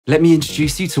Let me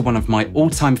introduce you to one of my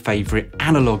all-time favourite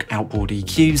analog outboard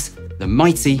EQs, the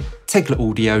mighty Tegla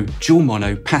Audio Dual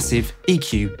Mono Passive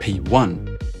EQ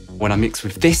P1. When I mix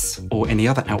with this, or any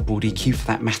other outboard EQ for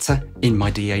that matter, in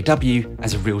my DAW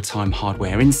as a real-time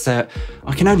hardware insert,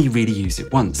 I can only really use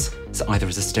it once, so either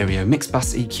as a stereo mix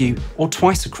bus EQ or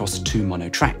twice across two mono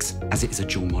tracks, as it is a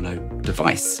dual mono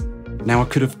device. Now I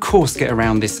could of course get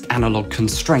around this analog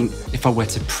constraint if I were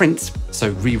to print,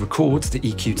 so re-record the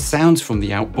EQ'd sounds from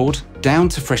the outboard down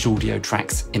to fresh audio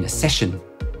tracks in a session.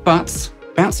 But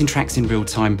bouncing tracks in real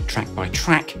time, track by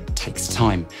track, takes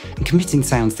time, and committing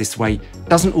sounds this way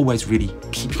doesn't always really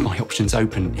keep my options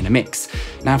open in a mix.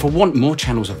 Now, if I want more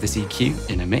channels of this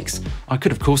EQ in a mix, I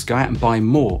could of course go out and buy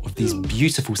more of these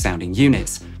beautiful sounding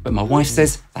units, but my wife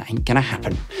says that ain't gonna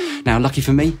happen. Now, lucky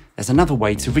for me, there's another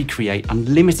way to recreate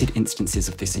unlimited instances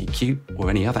of this EQ, or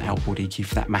any other outboard EQ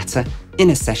for that matter, in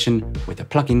a session with a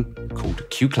plugin called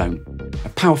Q-Clone, a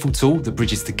powerful tool that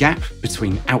bridges the gap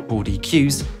between outboard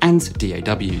EQs and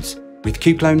DAWs. With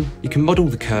Q-Clone, you can model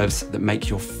the curves that make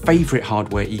your favourite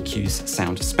hardware EQs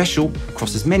sound special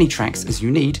across as many tracks as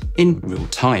you need in real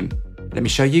time. Let me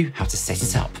show you how to set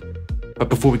it up. But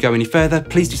before we go any further,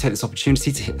 please do take this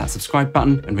opportunity to hit that subscribe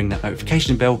button and ring that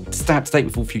notification bell to stay up to date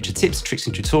with all future tips, tricks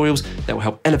and tutorials that will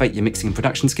help elevate your mixing and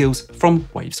production skills from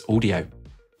Waves Audio.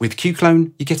 With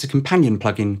Q-Clone, you get a companion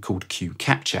plugin called Q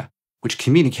Capture, which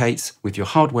communicates with your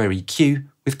hardware EQ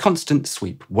with constant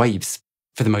sweep waves.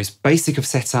 For the most basic of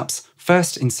setups,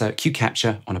 first insert Q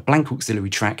Capture on a blank auxiliary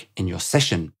track in your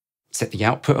session. Set the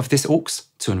output of this aux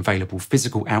to an available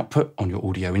physical output on your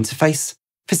audio interface.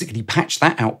 Physically patch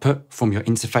that output from your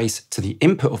interface to the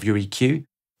input of your EQ.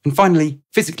 And finally,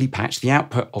 physically patch the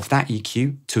output of that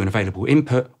EQ to an available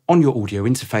input on your audio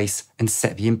interface and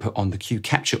set the input on the Q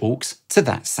Capture aux to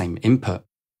that same input.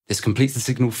 This completes the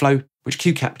signal flow, which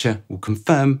Q Capture will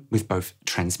confirm with both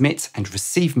transmit and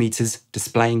receive meters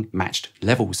displaying matched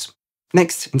levels.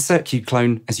 Next, insert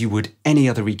Q-Clone as you would any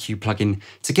other EQ plugin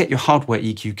to get your hardware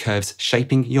EQ curves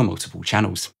shaping your multiple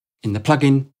channels. In the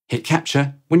plugin, hit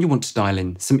Capture when you want to dial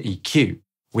in some EQ.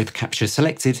 With Capture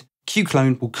selected,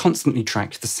 Q-Clone will constantly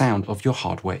track the sound of your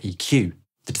hardware EQ.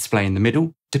 The display in the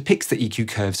middle depicts the EQ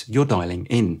curves you're dialing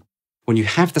in. When you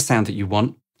have the sound that you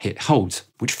want, hit Hold,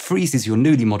 which freezes your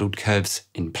newly modelled curves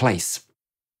in place.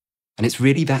 And it's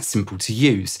really that simple to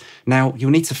use. Now,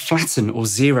 you'll need to flatten or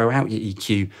zero out your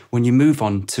EQ when you move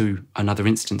on to another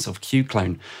instance of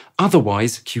Q-Clone.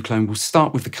 Otherwise, Q-Clone will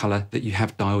start with the colour that you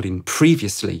have dialed in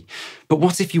previously. But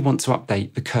what if you want to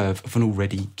update the curve of an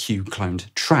already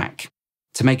Q-Cloned track?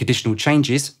 To make additional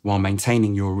changes while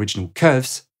maintaining your original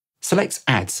curves, select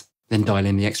Add, then dial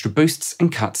in the extra boosts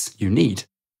and cuts you need.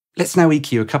 Let's now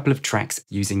EQ a couple of tracks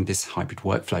using this hybrid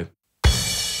workflow.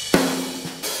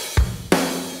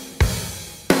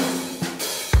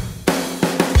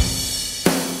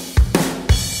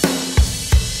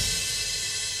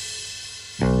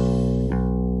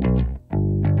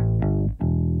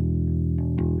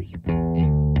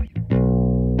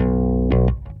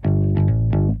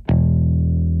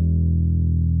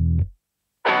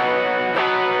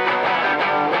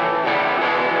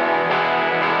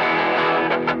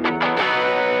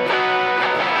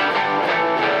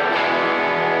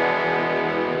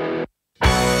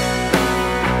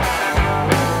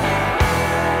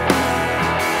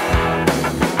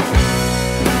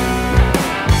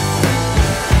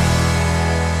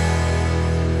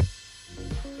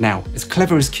 Now, as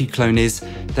clever as Q-Clone is,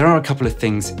 there are a couple of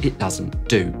things it doesn't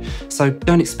do. So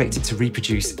don't expect it to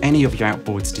reproduce any of your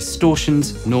outboard's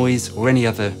distortions, noise, or any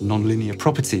other non-linear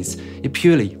properties. It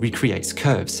purely recreates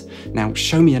curves. Now,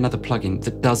 show me another plugin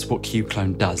that does what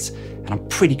Q-Clone does, and I'm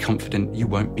pretty confident you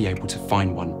won't be able to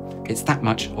find one. It's that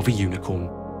much of a unicorn.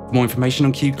 For more information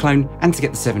on Q-Clone and to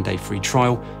get the 7-day free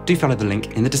trial, do follow the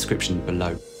link in the description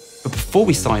below. But before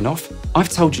we sign off, I've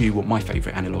told you what my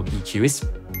favourite analog EQ is.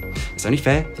 It's only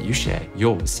fair that you share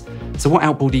yours. So what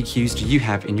outboard EQs do you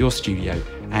have in your studio?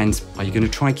 And are you going to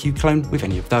try Q-Clone with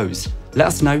any of those? Let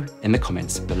us know in the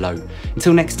comments below.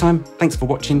 Until next time, thanks for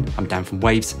watching. I'm Dan from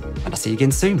Waves, and I'll see you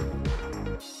again soon.